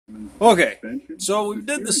Okay, so we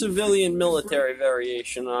did the civilian military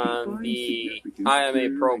variation on the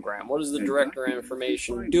IMA program. What is the Director of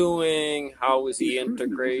Information doing? How is he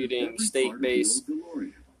integrating state-based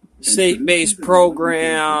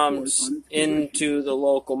programs into the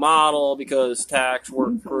local model? Because tax,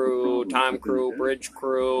 work crew, time crew, bridge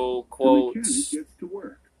crew, quotes,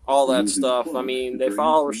 all that stuff. I mean, they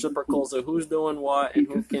follow reciprocals of who's doing what and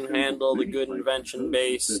who can handle the good invention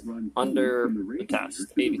base under the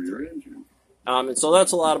test, 83. And so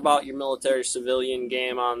that's a lot about your military-civilian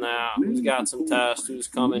game on that. Who's got some tests, who's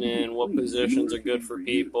coming in, what positions are good for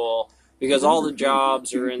people, because all the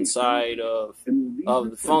jobs are inside of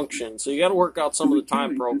the function. So you got to work out some of the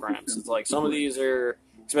time programs. It's like some of these are,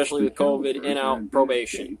 especially with COVID, in-out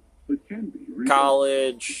probation.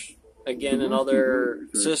 College, again, and other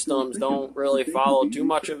systems don't really follow too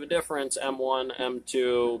much of a difference. M1,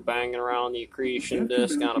 M2, banging around the accretion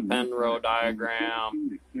disk on a Penrose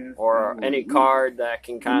diagram, or any card that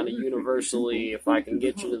can kind of universally, if I can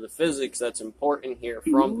get you to the physics that's important here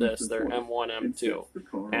from this, they're M1, M2.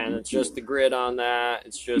 And it's just the grid on that,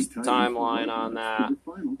 it's just the timeline on that,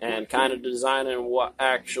 and kind of designing what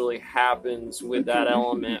actually happens with that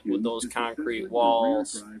element, with those concrete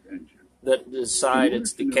walls, that decide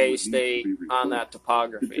its decay state on that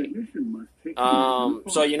topography.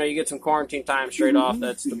 So, you get some quarantine time straight off.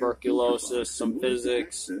 That's tuberculosis, some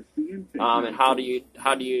physics, and how do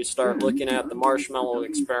you start looking at the marshmallow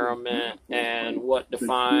experiment and what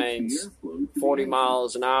defines 40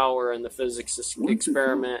 miles an hour in the physics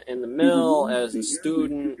experiment in the mill as a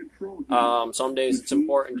student. Some days it's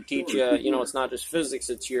important to teach you, it's not just physics,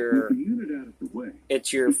 it's your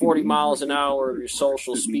 40 miles an hour of your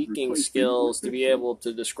social speaking skills to be able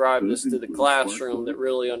to describe this to the classroom that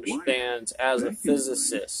really understands, as a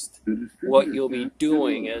physicist, what you'll be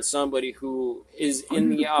doing. As somebody who is in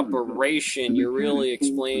the operation, you're really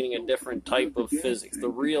explaining a different type of physics. The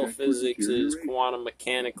real physics is quantum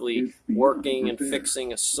mechanically working and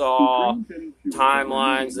fixing a saw,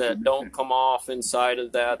 timelines that don't come off inside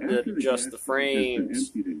of that adjust the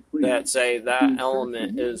frames, that say that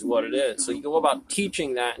element is what it is. So you go about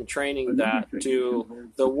teaching that and training that to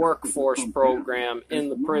the workforce program in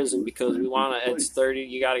the prison, because we want to, it's 30,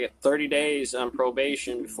 you got to get 30 days on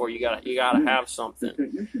probation before you got to have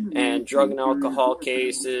something. And drug and alcohol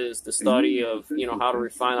cases, the study of, how to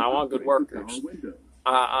refine, I want good workers.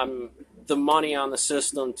 I'm the money on the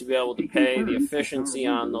system to be able to pay the efficiency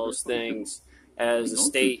on those things as a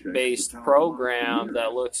state-based program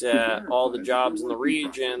that looks at all the jobs in the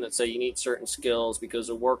region that say you need certain skills because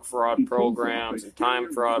of work fraud programs and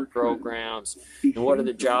time fraud programs, and what are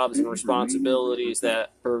the jobs and responsibilities that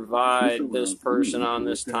provide this person on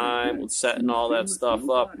this time, with setting all that stuff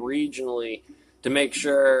up regionally to make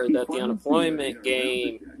sure that the unemployment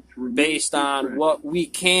game, based on what we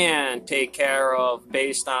can take care of,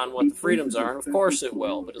 based on what the freedoms are, and of course it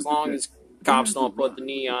will, but as long as cops don't put the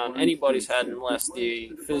knee on anybody's head unless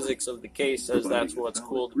the physics of the case says that's what's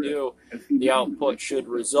cool to do, the output should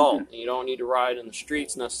result. You don't need to ride in the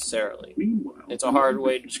streets necessarily. It's a hard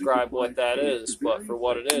way to describe what that is, but for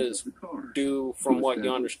what it is, do from what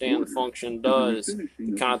you understand the function does,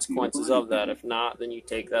 the consequences of that. If not, then you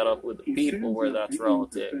take that up with the people where that's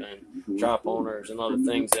relative, and shop owners and other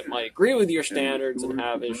things that might agree with your standards and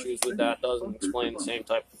have issues with that doesn't explain the same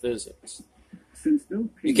type of physics.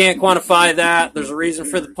 You can't quantify that. There's a reason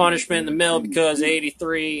for the punishment in the mill, because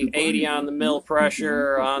 80 on the mill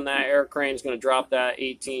pressure on that air crane is going to drop that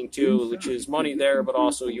 18.2, which is money there, but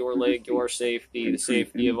also your leg, your safety, the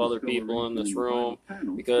safety of other people in this room,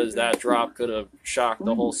 because that drop could have shocked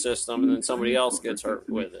the whole system and then somebody else gets hurt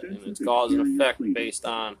with it. And it's cause and effect based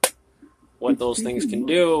on what those things can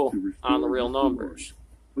do on the real numbers.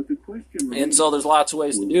 And so there's lots of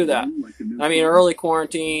ways to do that. I mean, early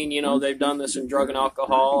quarantine, they've done this in drug and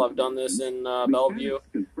alcohol. I've done this in Bellevue,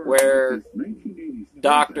 where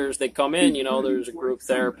doctors, they come in, there's a group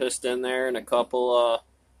therapist in there and a couple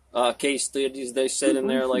case studies. They sit in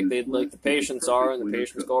there like the patients are, and the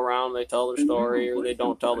patients go around and they tell their story, or they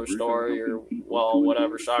don't tell their story, or,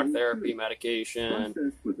 whatever, shock therapy,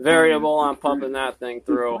 medication. Variable on pumping that thing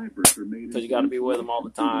through, because you got to be with them all the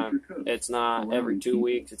time. It's not every 2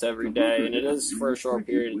 weeks, it's every day, and it is for a short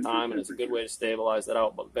period of time, and it's a good way to stabilize that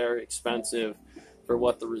out, but very expensive for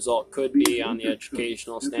what the result could be on the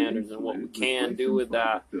educational standards and what we can do with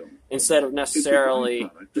that, instead of necessarily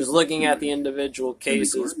just looking at the individual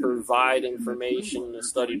cases, provide information in a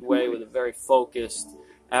studied way with a very focused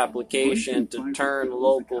application to turn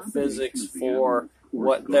local physics for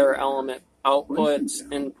what their element outputs,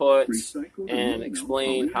 inputs, and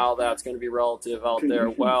explain how that's going to be relative out there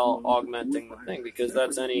while augmenting the thing, because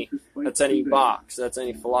that's any box, that's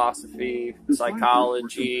any philosophy,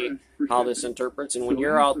 psychology, how this interprets. And when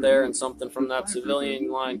you're out there and something from that civilian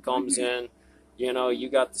line comes in, you know, you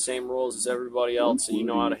got the same rules as everybody else, and you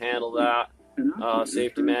know how to handle that.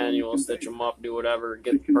 Safety manual, stitch them up, do whatever,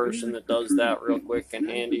 get the person that does that real quick and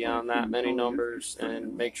handy on that many numbers,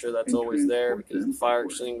 and make sure that's always there, because the fire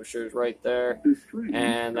extinguisher is right there,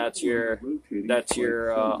 and that's your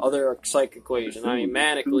other psych equation. I mean,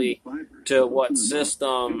 manically, to what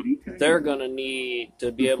system they're going to need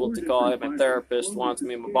to be able to call, hey, my therapist wants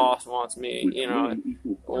me, my boss wants me, you know,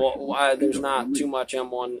 why there's not too much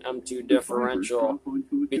M1, M2 differential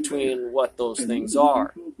between what those things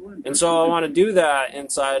are. And so I want to do that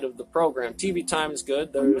inside of the program. TV time is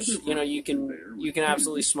good. There's, you know, you can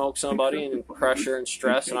absolutely smoke somebody and pressure and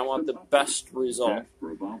stress, and I want the best result.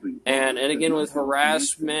 And again, with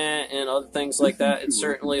harassment and other things like that, it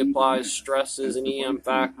certainly applies stresses and EM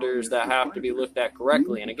factors that have to be looked at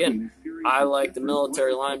correctly. And again, I like the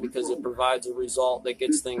military line because it provides a result that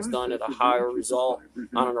gets things done at a higher result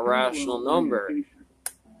on an irrational number.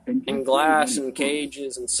 And glass and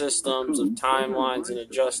cages and systems of timelines and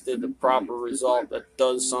adjusted the proper result that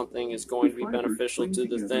does something is going to be beneficial to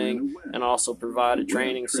the thing, and also provide a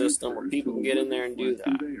training system where people can get in there and do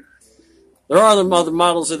that. There are other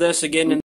models of this, again,